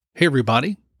Hey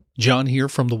everybody, John here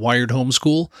from the Wired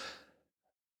Homeschool.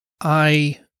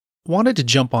 I wanted to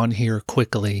jump on here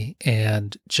quickly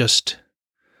and just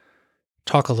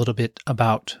talk a little bit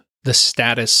about the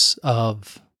status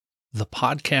of the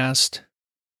podcast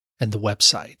and the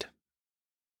website.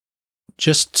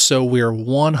 Just so we're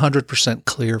 100%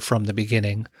 clear from the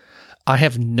beginning, I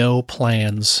have no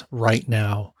plans right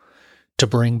now to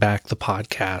bring back the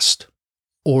podcast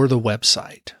or the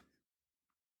website.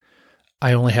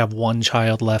 I only have one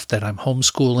child left that I'm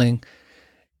homeschooling.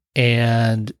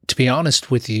 And to be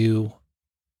honest with you,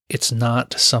 it's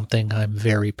not something I'm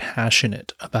very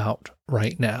passionate about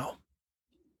right now.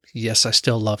 Yes, I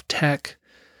still love tech.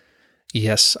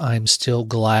 Yes, I'm still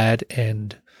glad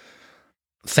and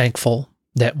thankful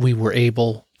that we were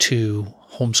able to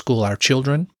homeschool our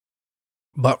children.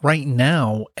 But right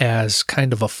now, as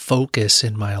kind of a focus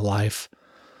in my life,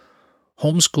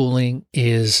 homeschooling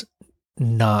is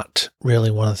not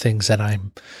really one of the things that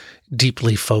I'm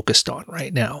deeply focused on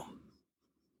right now.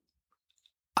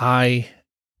 I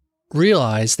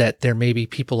realize that there may be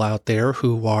people out there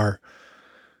who are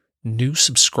new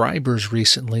subscribers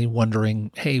recently wondering,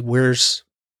 hey, where's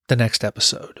the next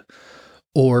episode?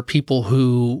 Or people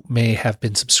who may have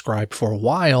been subscribed for a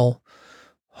while,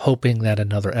 hoping that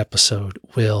another episode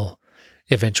will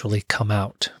eventually come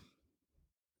out.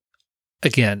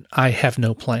 Again, I have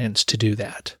no plans to do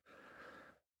that.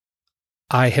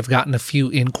 I have gotten a few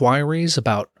inquiries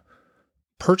about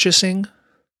purchasing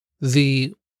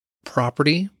the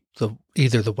property,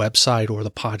 either the website or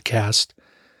the podcast,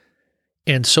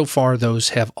 and so far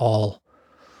those have all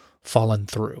fallen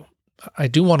through. I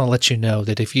do want to let you know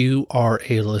that if you are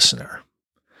a listener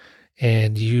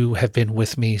and you have been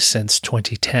with me since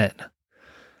 2010, I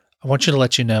want you to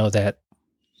let you know that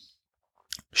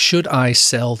should I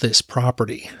sell this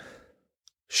property,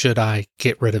 should I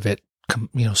get rid of it,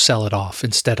 sell it off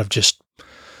instead of just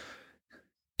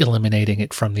eliminating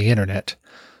it from the internet,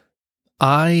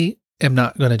 I am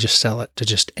not going to just sell it to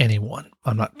just anyone.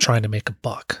 I'm not trying to make a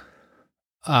buck.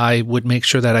 I would make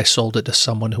sure that I sold it to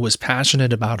someone who was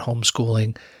passionate about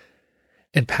homeschooling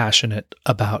and passionate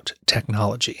about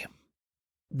technology.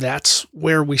 That's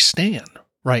where we stand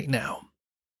right now.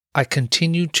 I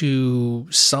continue to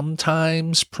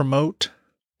sometimes promote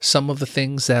some of the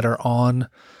things that are on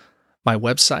my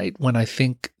website when I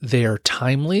think they're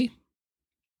timely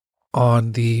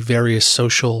on the various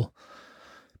social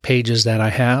pages that I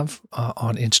have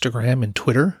on Instagram and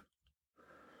Twitter.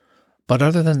 But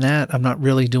other than that, I'm not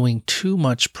really doing too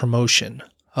much promotion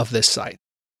of this site.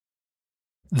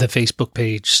 The Facebook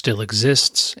page still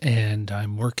exists, and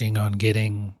I'm working on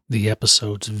getting the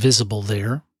episodes visible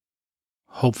there.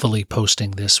 Hopefully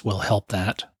posting this will help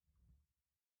that.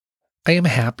 I am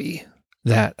happy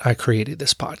that I created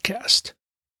this podcast.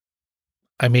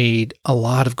 I made a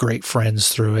lot of great friends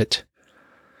through it.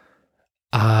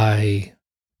 I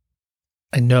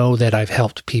know that I've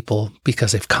helped people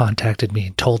because they've contacted me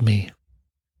and told me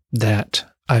that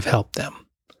I've helped them.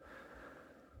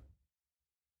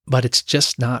 But it's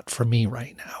just not for me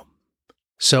right now.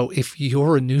 So if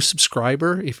you're a new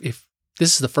subscriber, if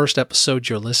this is the first episode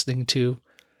you're listening to,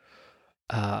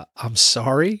 I'm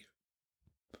sorry,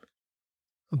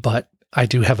 but I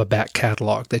do have a back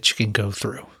catalog that you can go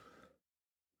through.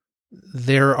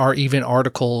 There are even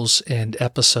articles and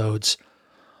episodes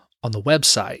on the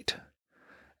website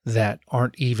that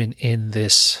aren't even in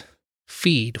this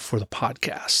feed for the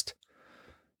podcast.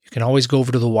 You can always go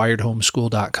over to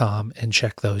thewiredhomeschool.com and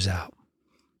check those out.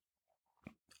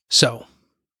 So,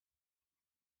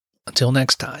 until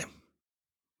next time,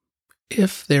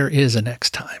 if there is a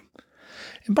next time.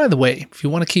 And by the way, if you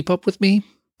want to keep up with me,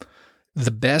 the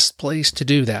best place to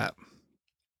do that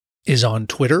is on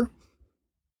Twitter,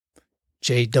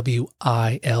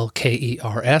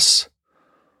 JWILKERS,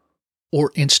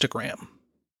 or Instagram,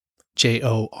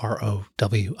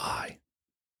 JOROWI. And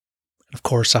of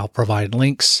course, I'll provide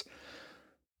links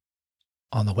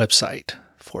on the website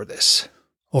for this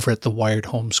over at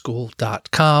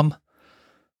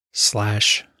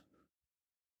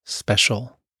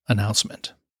thewiredhomeschool.com/special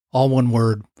announcement. All one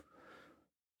word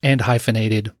and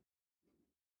hyphenated,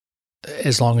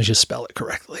 as long as you spell it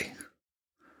correctly.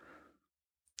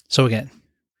 So again,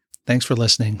 thanks for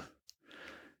listening.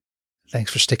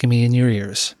 Thanks for sticking me in your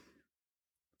ears.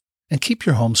 And keep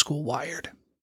your homeschool wired.